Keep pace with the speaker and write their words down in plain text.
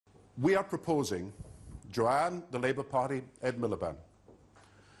we are proposing, Joanne, the Labour Party, Ed Miliband,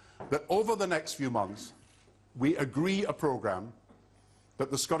 that over the next few months we agree a programme that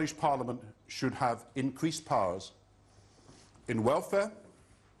the Scottish Parliament should have increased powers in welfare,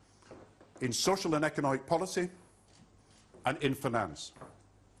 in social and economic policy, and in finance.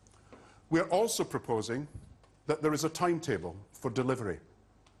 We are also proposing that there is a timetable for delivery.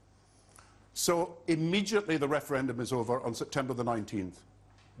 So immediately the referendum is over on September the 19th,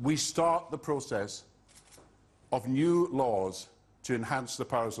 we start the process of new laws to enhance the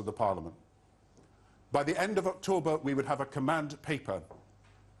powers of the Parliament. By the end of October, we would have a command paper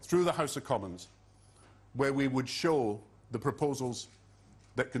through the House of Commons where we would show the proposals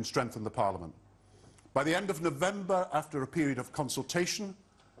that can strengthen the Parliament. By the end of November, after a period of consultation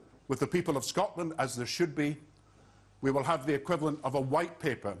with the people of Scotland, as there should be, we will have the equivalent of a white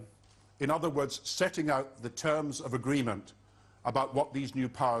paper, in other words, setting out the terms of agreement about what these new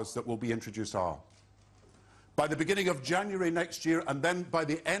powers that will be introduced are. By the beginning of January next year, and then by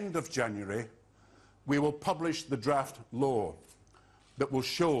the end of January, we will publish the draft law that will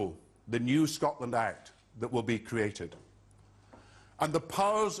show the new Scotland Act that will be created. And the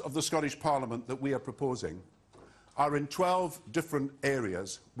powers of the Scottish Parliament that we are proposing are in 12 different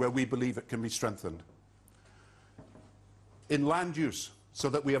areas where we believe it can be strengthened. In land use, so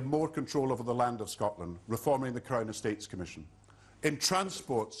that we have more control over the land of Scotland, reforming the Crown Estates Commission. In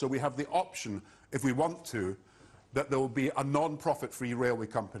transport, so we have the option, if we want to, that there will be a non-profit-free railway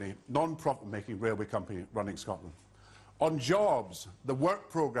company, non-profit-making railway company running Scotland. On jobs, the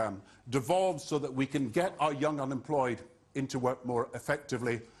work programme devolves so that we can get our young unemployed into work more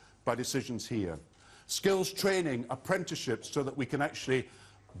effectively by decisions here. Skills training, apprenticeships, so that we can actually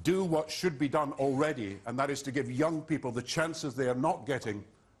do what should be done already, and that is to give young people the chances they are not getting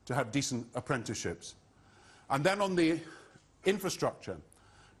to have decent apprenticeships. And then on the infrastructure,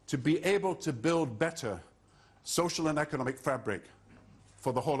 to be able to build better social and economic fabric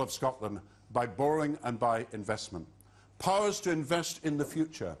for the whole of Scotland by borrowing and by investment. Powers to invest in the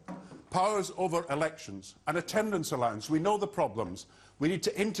future, powers over elections, and attendance allowance. We know the problems. We need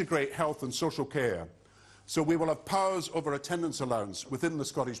to integrate health and social care. So we will have powers over attendance allowance within the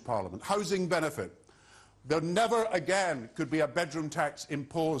Scottish Parliament. Housing benefit. There never again could be a bedroom tax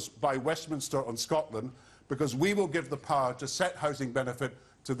imposed by Westminster on Scotland, because we will give the power to set housing benefit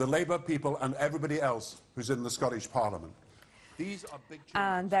to the Labour people and everybody else who's in the Scottish Parliament. These are big changes.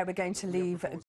 And there we're going to leave